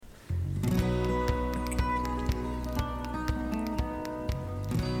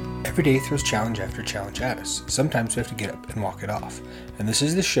Every day throws challenge after challenge at us. Sometimes we have to get up and walk it off. And this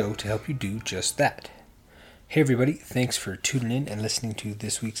is the show to help you do just that. Hey everybody, thanks for tuning in and listening to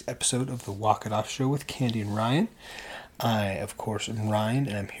this week's episode of the Walk It Off Show with Candy and Ryan. I, of course, am Ryan,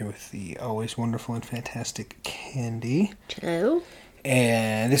 and I'm here with the always wonderful and fantastic Candy. Hello.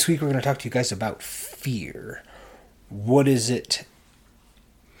 And this week we're going to talk to you guys about fear. What is it?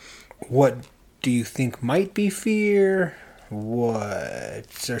 What do you think might be fear?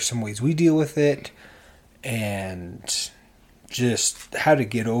 What are some ways we deal with it? And just how to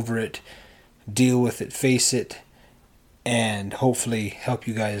get over it, deal with it, face it, and hopefully help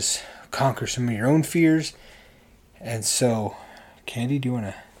you guys conquer some of your own fears. And so, Candy, do you want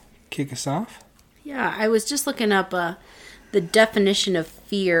to kick us off? Yeah, I was just looking up the definition of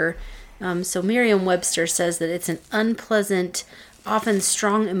fear. So Merriam-Webster says that it's an unpleasant, often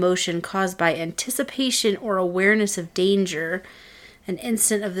strong emotion caused by anticipation or awareness of danger, an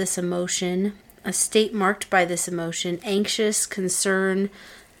instant of this emotion, a state marked by this emotion, anxious, concern,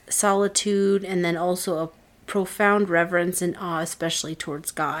 solitude, and then also a profound reverence and awe, especially towards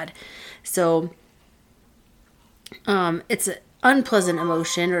God. So it's an unpleasant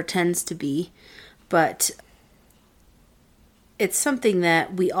emotion, or tends to be, but it's something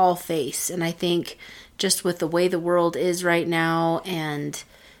that we all face. And I think just with the way the world is right now, and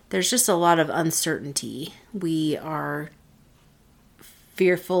there's just a lot of uncertainty. We are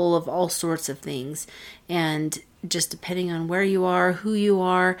fearful of all sorts of things. And just depending on where you are, who you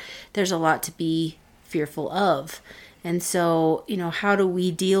are, there's a lot to be fearful of. And so, how do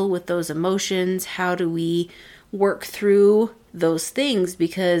we deal with those emotions? How do we work through those things?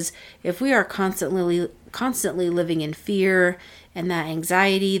 Because if we are constantly living in fear and that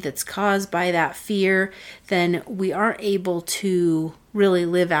anxiety that's caused by that fear, then we aren't able to really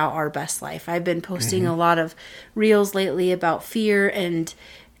live out our best life. I've been posting a lot of reels lately about fear, and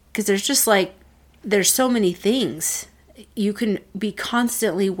because there's so many things. You can be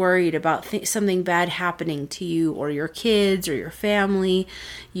constantly worried about something bad happening to you or your kids or your family.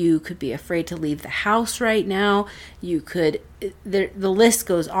 You could be afraid to leave the house right now. The list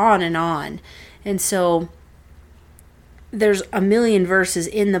goes on and on. And so there's a million verses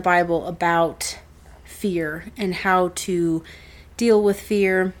in the Bible about fear and how to deal with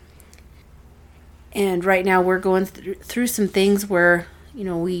fear. And right now we're going through some things where,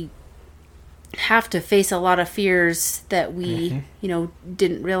 we have to face a lot of fears that we,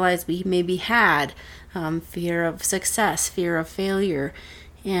 didn't realize we maybe had. Fear of success, fear of failure.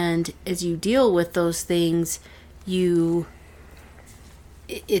 And as you deal with those things, it's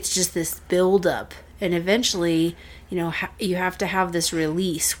just this buildup. And eventually, you have to have this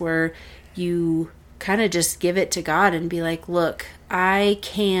release where you kind of just give it to God and be like, look, I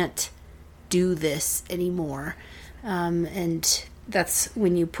can't do this anymore. And that's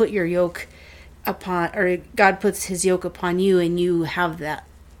when you put your yoke upon, or God puts his yoke upon you, and you have that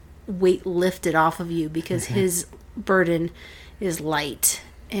weight lifted off of you, because his burden is light,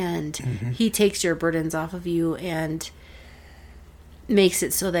 and he takes your burdens off of you and makes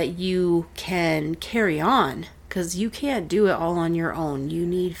it so that you can carry on, because you can't do it all on your own. You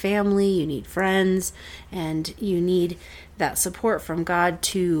need family, you need friends, and you need that support from God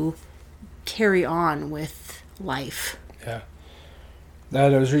to carry on with life. Yeah. I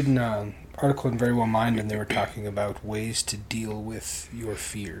was reading an article in Very Well Mind, and they were talking about ways to deal with your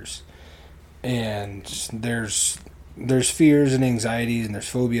fears. And there's fears and anxieties, and there's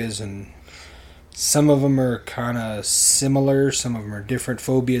phobias, and some of them are kind of similar, some of them are different.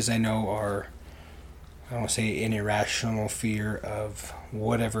 Phobias, I know, are, I don't want to say an irrational fear of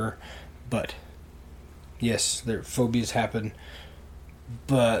whatever, but yes, phobias happen.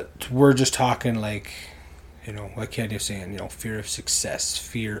 But we're just talking like, like Candy was saying, fear of success,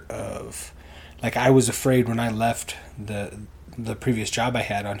 fear of, like, I was afraid when I left the previous job I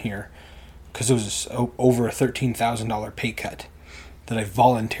had on here, because it was over a $13,000 pay cut that I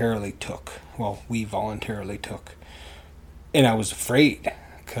voluntarily took. Well, we voluntarily took. And I was afraid,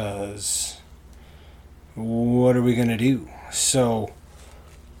 because what are we going to do? So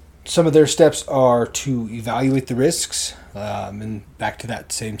some of their steps are to evaluate the risks. And back to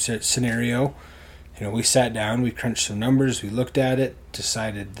that same scenario, we sat down, we crunched some numbers, we looked at it,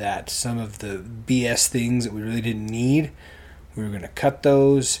 decided that some of the BS things that we really didn't need, we were going to cut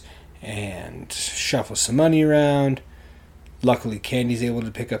those and shuffle some money around. Luckily, Candy's able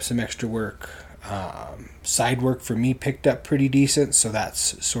to pick up some extra work. Side work for me picked up pretty decent, so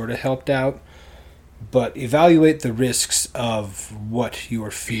that's sort of helped out. But evaluate the risks of what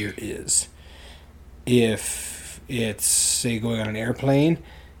your fear is. If it's, say, going on an airplane,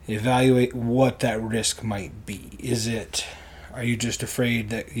 evaluate what that risk might be. Is it are you just afraid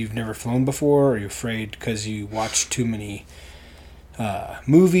that you've never flown before? Or are you afraid because you watch too many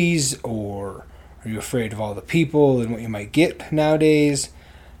movies? Or are you afraid of all the people and what you might get nowadays?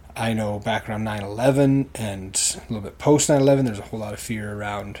 I know back around 9/11 and a little bit post 9/11, there's a whole lot of fear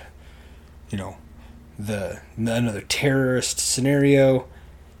around, another terrorist scenario.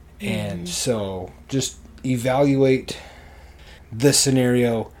 And so just evaluate the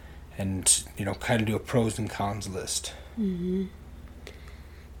scenario and, kind of do a pros and cons list. Mm-hmm.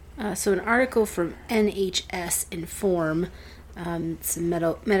 So an article from NHS Inform, it's a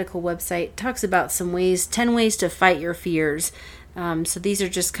medical website, talks about 10 ways to fight your fears. So these are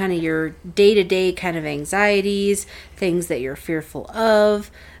just kind of your day-to-day kind of anxieties, things that you're fearful of.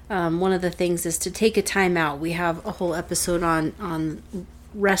 One of the things is to take a time out. We have a whole episode on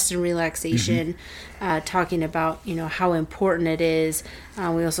rest and relaxation, talking about, how important it is.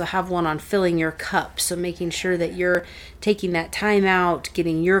 We also have one on filling your cup. So making sure that you're taking that time out,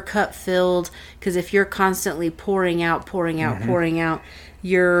 getting your cup filled. Because if you're constantly pouring out,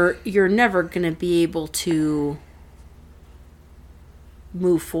 you're never going to be able to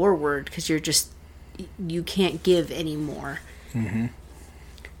move forward, because you can't give anymore.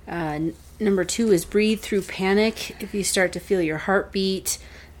 Number 2 is breathe through panic. If you start to feel your heartbeat,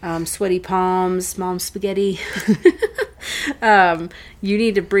 sweaty palms, mom spaghetti, you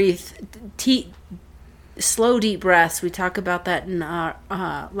need to breathe slow, deep breaths. We talk about that in our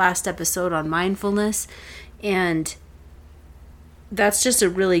last episode on mindfulness, and that's just a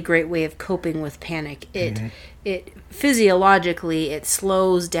really great way of coping with panic. It physiologically, it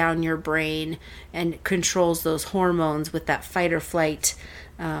slows down your brain and controls those hormones with that fight or flight,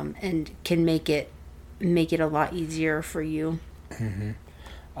 and can make it a lot easier for you.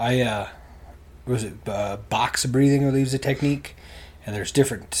 Box breathing, I believe, is a technique, and there's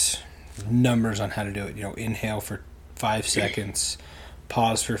different numbers on how to do it. Inhale for 5 seconds,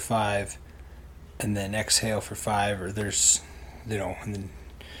 pause for 5, and then exhale for 5. Or there's and then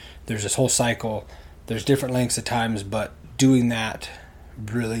there's this whole cycle. There's different lengths of times, but doing that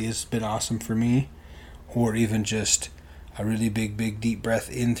really has been awesome for me. Or even just a really big deep breath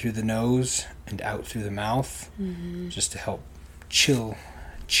in through the nose and out through the mouth, just to help chill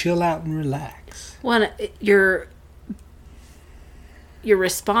out and relax. Well, your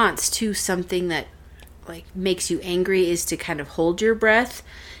response to something that makes you angry is to kind of hold your breath,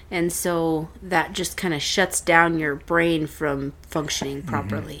 and so that just kind of shuts down your brain from functioning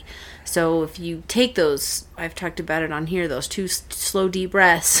properly. So if you take those, I've talked about it on here, those 2 slow deep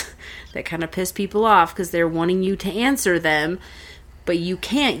breaths that kind of piss people off because they're wanting you to answer them, but you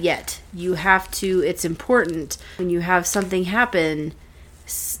can't yet. You have to. It's important when you have something happen,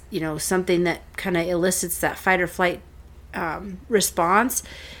 something that kind of elicits that fight or flight response.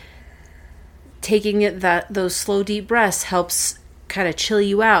 Taking those slow deep breaths helps kind of chill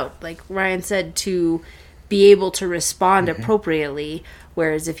you out, like Ryan said, to be able to respond appropriately.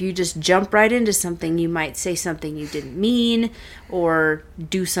 Whereas if you just jump right into something, you might say something you didn't mean or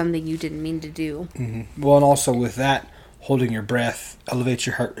do something you didn't mean to do. Well, and also with that, holding your breath elevates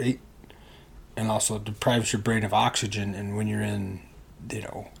your heart rate and also deprives your brain of oxygen. And when you're in,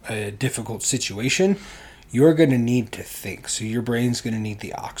 a difficult situation, you're going to need to think. So your brain's going to need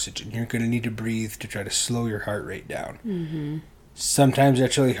the oxygen. You're going to need to breathe to try to slow your heart rate down. Sometimes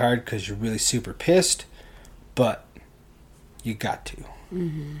that's really hard because you're really super pissed, but you got to.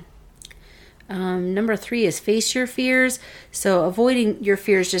 Number 3 is face your fears. So avoiding your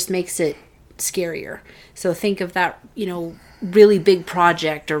fears just makes it scarier. So think of that, really big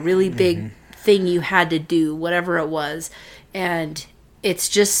project or really big thing you had to do, whatever it was, and it's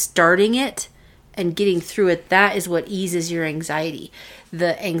just starting it and getting through it. That is what eases your anxiety.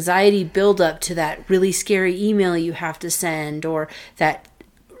 The anxiety buildup to that really scary email you have to send, or that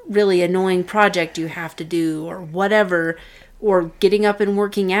really annoying project you have to do, or whatever, or getting up and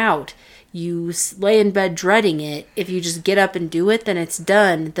working out. You lay in bed dreading it. If you just get up and do it, then it's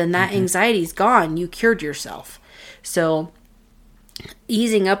done. Then that anxiety's gone. You cured yourself. So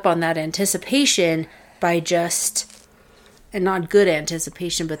easing up on that anticipation by just, and not good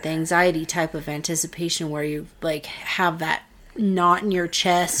anticipation, but the anxiety type of anticipation where you have that knot in your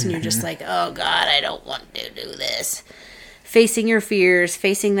chest and you're just like, oh God, I don't want to do this. Facing your fears,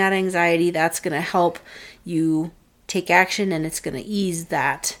 facing that anxiety, that's going to help you take action, and it's going to ease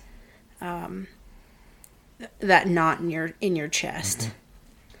that that knot in your chest.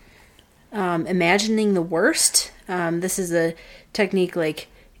 Imagining the worst. This is a technique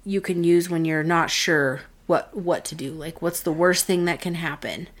you can use when you're not sure what to do. Like, what's the worst thing that can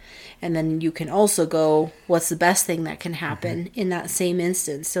happen? And then you can also go, what's the best thing that can happen in that same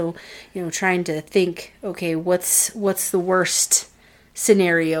instance? So, trying to think, okay, what's the worst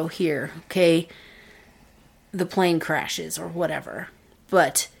scenario here? Okay, the plane crashes or whatever.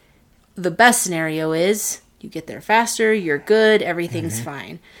 But the best scenario is you get there faster, you're good, everything's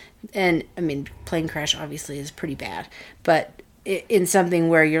fine. And I mean, plane crash obviously is pretty bad, but in something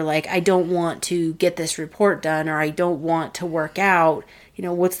where you're like, I don't want to get this report done, or I don't want to work out,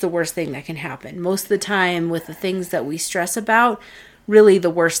 what's the worst thing that can happen? Most of the time with the things that we stress about, really the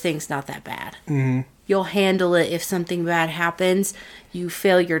worst thing's not that bad. Mm-hmm. You'll handle it if something bad happens. You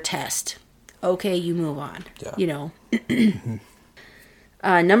fail your test. Okay, you move on. Yeah.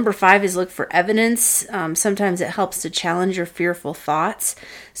 Number 5 is look for evidence. Sometimes it helps to challenge your fearful thoughts.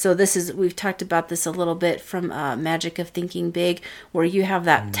 So we've talked about this a little bit from Magic of Thinking Big, where you have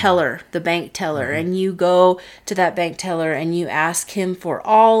that teller, the bank teller, and you go to that bank teller and you ask him for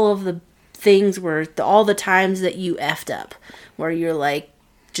all of the things all the times that you effed up, where you're like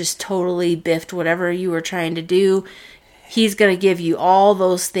just totally biffed whatever you were trying to do. He's going to give you all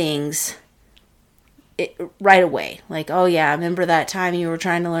those things right away. Like, oh yeah, I remember that time you were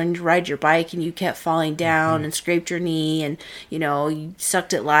trying to learn to ride your bike and you kept falling down and scraped your knee, and you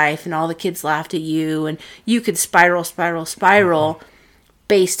sucked at life and all the kids laughed at you, and you could spiral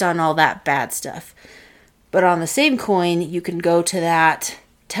based on all that bad stuff. But on the same coin, you can go to that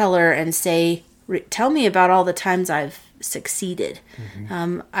teller and say, tell me about all the times I've succeeded.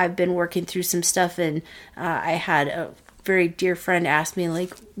 I've been working through some stuff, and I had a very dear friend asked me,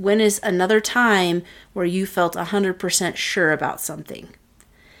 like, when is another time where you felt 100% sure about something?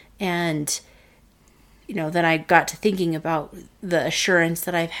 And, then I got to thinking about the assurance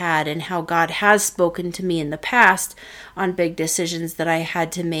that I've had and how God has spoken to me in the past on big decisions that I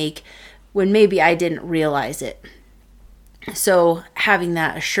had to make when maybe I didn't realize it. So having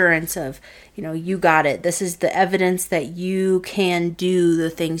that assurance of, you got it. This is the evidence that you can do the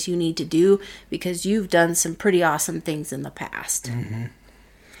things you need to do because you've done some pretty awesome things in the past. Mm-hmm.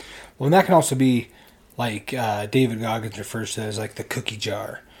 Well, and that can also be like David Goggins refers to it as like the cookie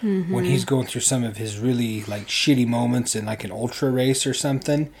jar. Mm-hmm. When he's going through some of his really like shitty moments in like an ultra race or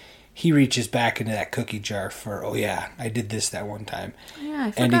something, he reaches back into that cookie jar for, oh yeah, I did this that one time. Yeah,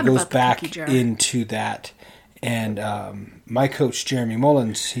 I forgot and he goes about the back cookie jar. into that. And my coach, Jeremy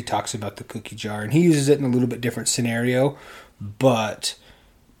Mullins, he talks about the cookie jar, and he uses it in a little bit different scenario, but,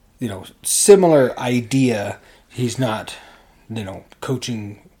 similar idea. He's not,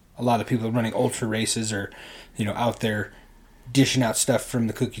 coaching a lot of people running ultra races or, out there dishing out stuff from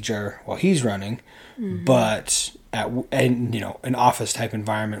the cookie jar while he's running, but an office type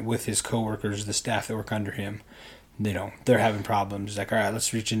environment with his coworkers, the staff that work under him, they're having problems. Like, all right,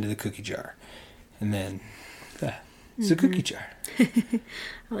 let's reach into the cookie jar. And then... it's a cookie jar. I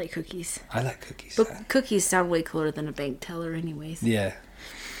like cookies. I like cookies. But cookies sound way cooler than a bank teller anyways. Yeah.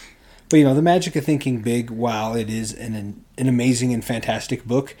 But, The Magic of Thinking Big, while it is an amazing and fantastic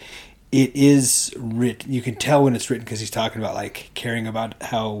book, it is written, you can tell when it's written because he's talking about, like, caring about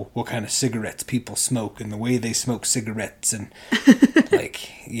what kind of cigarettes people smoke and the way they smoke cigarettes. And,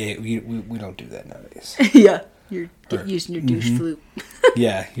 we don't do that nowadays. Yeah. You're using your douche flute.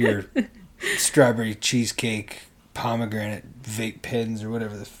 Yeah, your strawberry cheesecake, pomegranate vape pens, or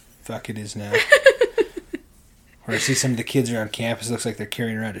whatever the fuck it is now. Or I see some of the kids around campus, looks like they're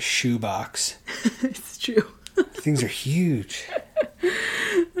carrying around a shoebox. It's true. Things are huge.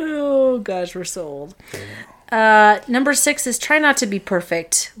 Oh gosh, we're so old. Number 6 is try not to be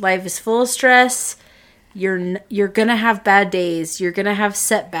perfect. Life is full of stress. You're gonna have bad days. You're gonna have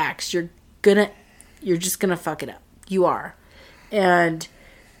setbacks. You're just gonna fuck it up. You are. And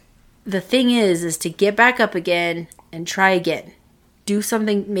the thing is to get back up again and try again. Do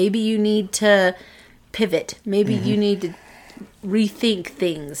something. Maybe you need to pivot. Maybe you need to rethink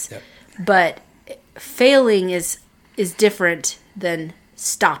things. Yep. But failing is different than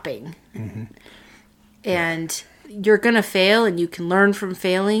stopping. Mm-hmm. And you're going to fail and you can learn from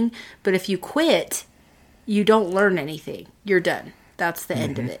failing. But if you quit, you don't learn anything. You're done. That's the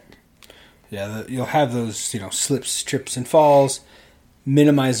end of it. Yeah, you'll have those, slips, trips, and falls.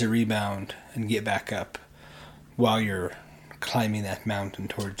 Minimize the rebound and get back up while you're climbing that mountain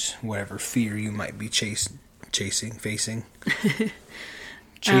towards whatever fear you might be facing. Chase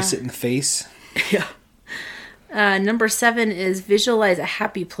it in the face. Yeah. Number 7 is visualize a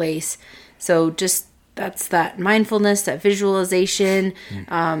happy place. So that's that mindfulness, that visualization.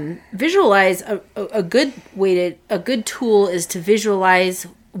 Visualize a good tool is to visualize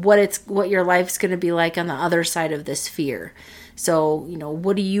what your life's going to be like on the other side of this fear. So,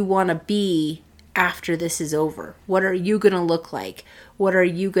 what do you want to be after this is over? What are you going to look like? What are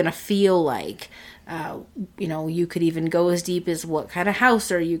you going to feel like? You could even go as deep as what kind of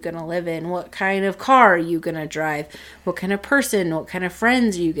house are you going to live in? What kind of car are you going to drive? What kind of person, what kind of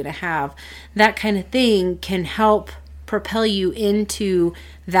friends are you going to have? That kind of thing can help propel you into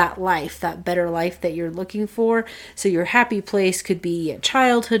that life, that better life that you're looking for. So your happy place could be a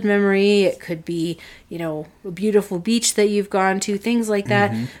childhood memory. It could be, a beautiful beach that you've gone to, things like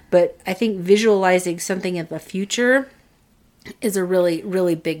that. But I think visualizing something in the future is a really,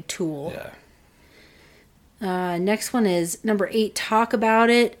 really big tool. Next one is number 8, talk about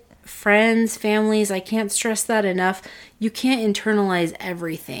it. Friends, families, I can't stress that enough. You can't internalize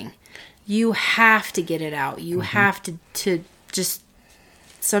everything. You have to get it out. You have to just,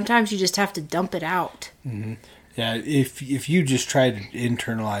 sometimes you just have to dump it out. Yeah, if you just try to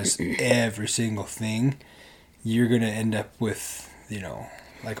internalize every single thing, you're going to end up with,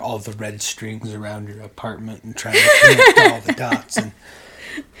 like all the red strings around your apartment and trying to connect all the dots. And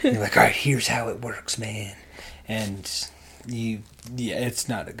you're like, all right, here's how it works, man. And it's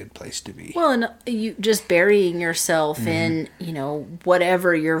not a good place to be. Well, and you just burying yourself in,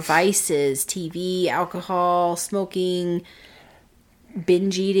 whatever your vice is, TV, alcohol, smoking,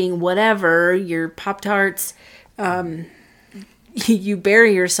 binge eating, whatever, your Pop-Tarts, you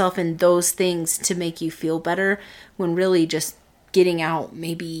bury yourself in those things to make you feel better, when really just getting out,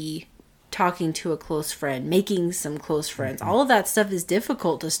 maybe talking to a close friend, making some close friends. All of that stuff is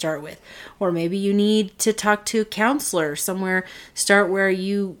difficult to start with. Or maybe you need to talk to a counselor somewhere, start where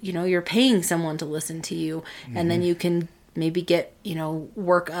you're paying someone to listen to you, and then you can maybe get,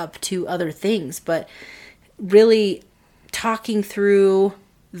 work up to other things. But really talking through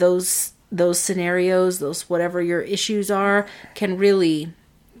those scenarios, those whatever your issues are, can really,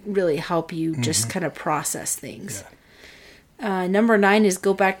 really help you just kind of process things. Number 9 is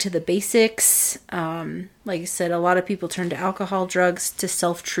go back to the basics. Like I said, a lot of people turn to alcohol, drugs to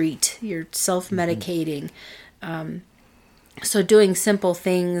self-treat. You're self-medicating. So doing simple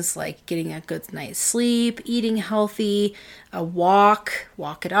things like getting a good night's sleep, eating healthy, a walk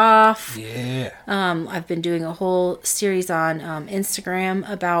it off. Yeah. I've been doing a whole series on Instagram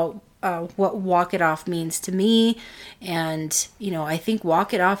about what walk it off means to me. And, I think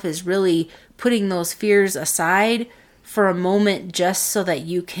walk it off is really putting those fears aside for a moment, just so that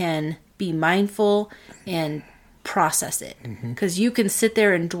you can be mindful and process it. Because you can sit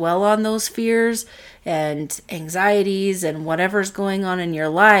there and dwell on those fears and anxieties and whatever's going on in your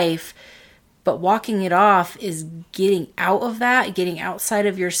life, but walking it off is getting out of that, getting outside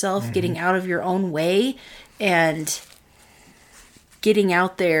of yourself, getting out of your own way, and getting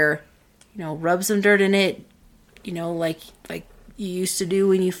out there, rub some dirt in it, like you used to do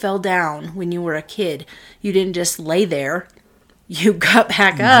when you fell down when you were a kid. You didn't just lay there. You got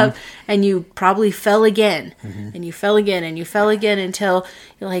back up, and you probably fell again. And you fell again, and you fell again, until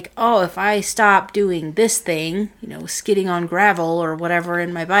you're like, oh, if I stop doing this thing, skidding on gravel or whatever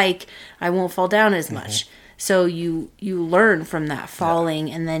in my bike, I won't fall down as much. So you learn from that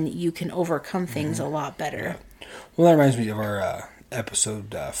falling, and then you can overcome things a lot better. Well, that reminds me of our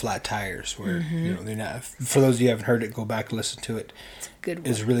episode, Flat Tires, where, they're not, for those of you who haven't heard it, go back and listen to it. It's a good one.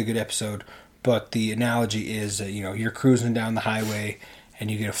 It's a really good episode. But the analogy is that, you're cruising down the highway and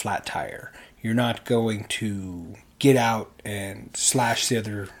you get a flat tire. You're not going to get out and slash the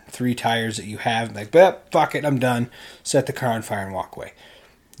other 3 tires that you have, like, fuck it, I'm done, set the car on fire and walk away.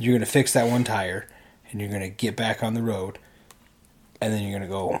 You're going to fix that one tire, and you're going to get back on the road, and then you're going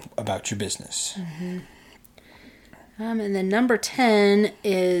to go about your business. And then number 10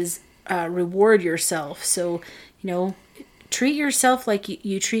 is reward yourself. So, treat yourself like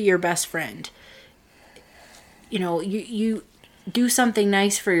you treat your best friend. You do something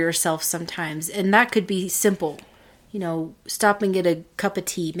nice for yourself sometimes, and that could be simple. Stop and get a cup of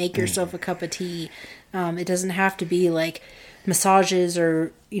tea. Make yourself a cup of tea. It doesn't have to be like massages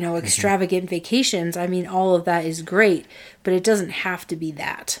or, extravagant vacations. I mean, all of that is great, but it doesn't have to be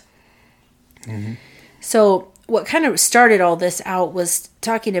that. So what kind of started all this out was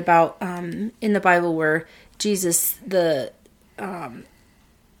talking about in the Bible where Jesus,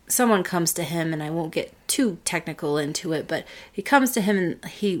 someone comes to him, and I won't get too technical into it, but he comes to him and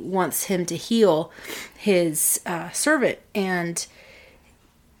he wants him to heal his servant, and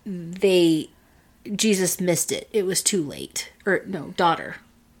Jesus missed it. It was too late. Daughter.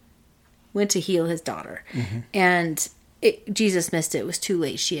 Went to heal his daughter. And Jesus missed it. It was too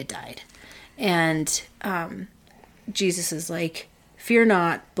late. She had died. And Jesus is like, fear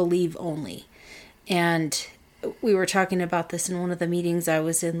not, believe only. And we were talking about this in one of the meetings I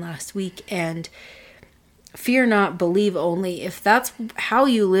was in last week, and fear not, believe only. If that's how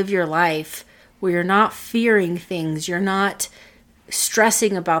you live your life, where you're not fearing things, you're not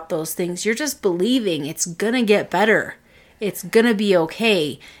stressing about those things, you're just believing it's gonna get better, it's gonna be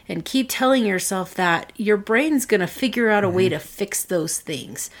okay, and keep telling yourself that, your brain's gonna figure out a way to fix those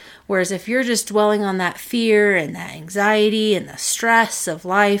things. Whereas if you're just dwelling on that fear and that anxiety and the stress of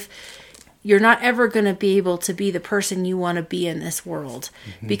life, you're not ever going to be able to be the person you want to be in this world,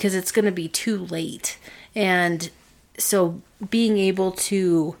 because it's going to be too late. And so being able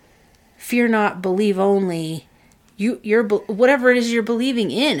to fear not, believe only, you're whatever it is you're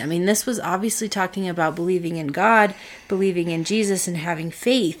believing in. I mean, this was obviously talking about believing in God, believing in Jesus, and having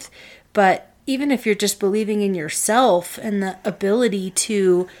faith. But even if you're just believing in yourself and the ability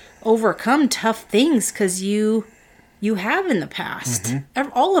to overcome tough things, because you have in the past.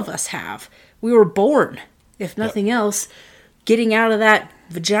 All of us have. We were born. If nothing else, getting out of that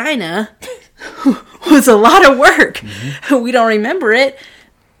vagina was a lot of work. We don't remember it,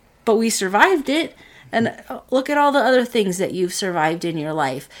 but we survived it. And look at all the other things that you've survived in your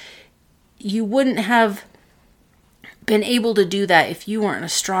life. You wouldn't have been able to do that if you weren't a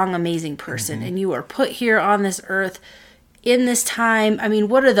strong, amazing person. And you were put here on this earth in this time. I mean,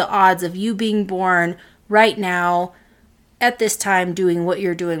 what are the odds of you being born right now, at this time, doing what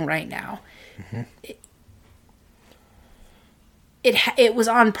you're doing right now? It was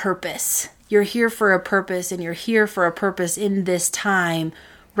on purpose. You're here for a purpose, and you're here for a purpose in this time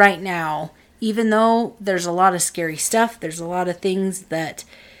right now. Even though there's a lot of scary stuff, there's a lot of things that,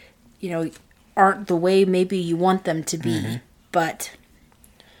 aren't the way maybe you want them to be. But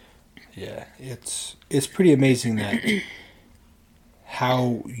yeah, it's pretty amazing that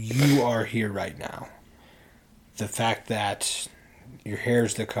how you are here right now. The fact that your hair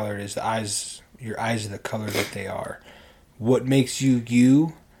is the color it is, your eyes are the color that they are. What makes you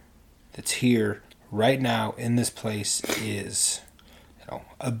you that's here right now in this place is,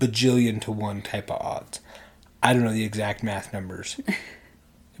 a bajillion to one type of odds. I don't know the exact math numbers,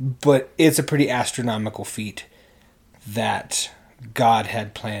 but it's a pretty astronomical feat that God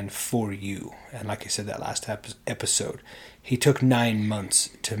had planned for you. And like I said that last episode, He took 9 months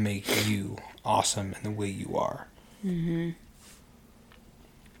to make you awesome in the way you are. And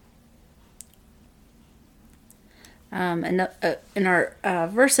in our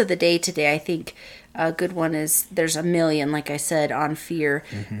verse of the day today, I think a good one is, there's a million, like I said, on fear.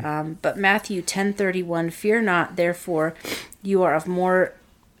 But Matthew 10:31, fear not, therefore you are of more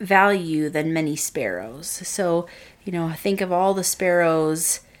value than many sparrows. So, think of all the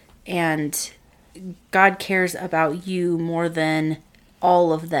sparrows, and God cares about you more than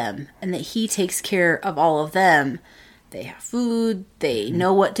all of them, and that He takes care of all of them. They have food, they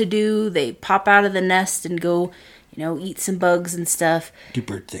know what to do, they pop out of the nest and go, eat some bugs and stuff. Do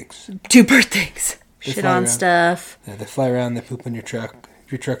bird things. Shit on stuff. Yeah, they fly around, they poop in your truck.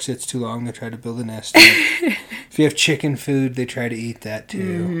 If your truck sits too long, they try to build a nest. If you have chicken food, they try to eat that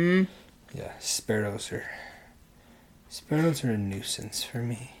too. Yeah, sparrows are a nuisance for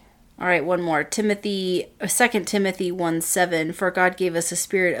me. All right, one more. 2 Timothy 1:7, for God gave us a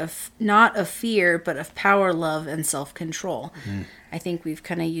spirit of not of fear, but of power, love, and self-control. I think we've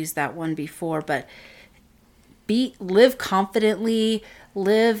kind of used that one before, but live confidently,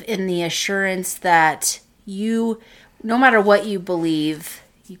 live in the assurance that no matter what you believe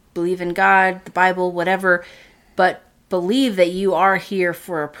in God, the Bible, whatever, but believe that you are here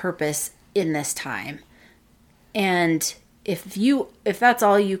for a purpose in this time. And if that's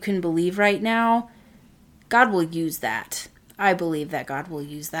all you can believe right now, God will use that. I believe that God will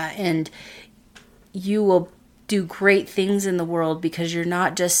use that, and you will do great things in the world because you're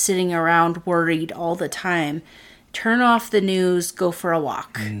not just sitting around worried all the time. Turn off the news, go for a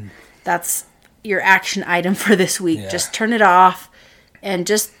walk. That's your action item for this week. Yeah. Just turn it off and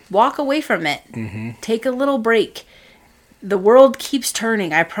just walk away from it. Take a little break. The world keeps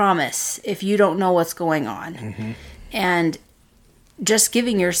turning, I promise, if you don't know what's going on. And just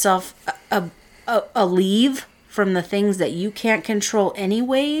giving yourself a leave from the things that you can't control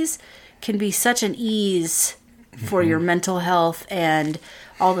anyways can be such an ease for your mental health and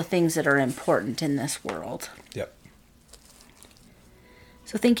all the things that are important in this world. Yep.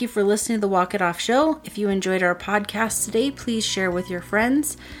 So thank you for listening to the Walk It Off Show. If you enjoyed our podcast today, please share with your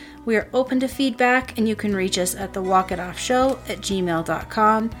friends. We are open to feedback, and you can reach us at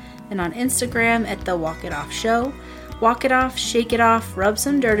thewalkitoffshow@gmail.com and on Instagram at thewalkitoffshow. Walk it off, shake it off, rub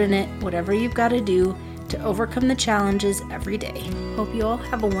some dirt in it, whatever you've got to do to overcome the challenges every day. Hope you all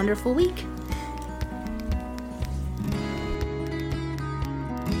have a wonderful week.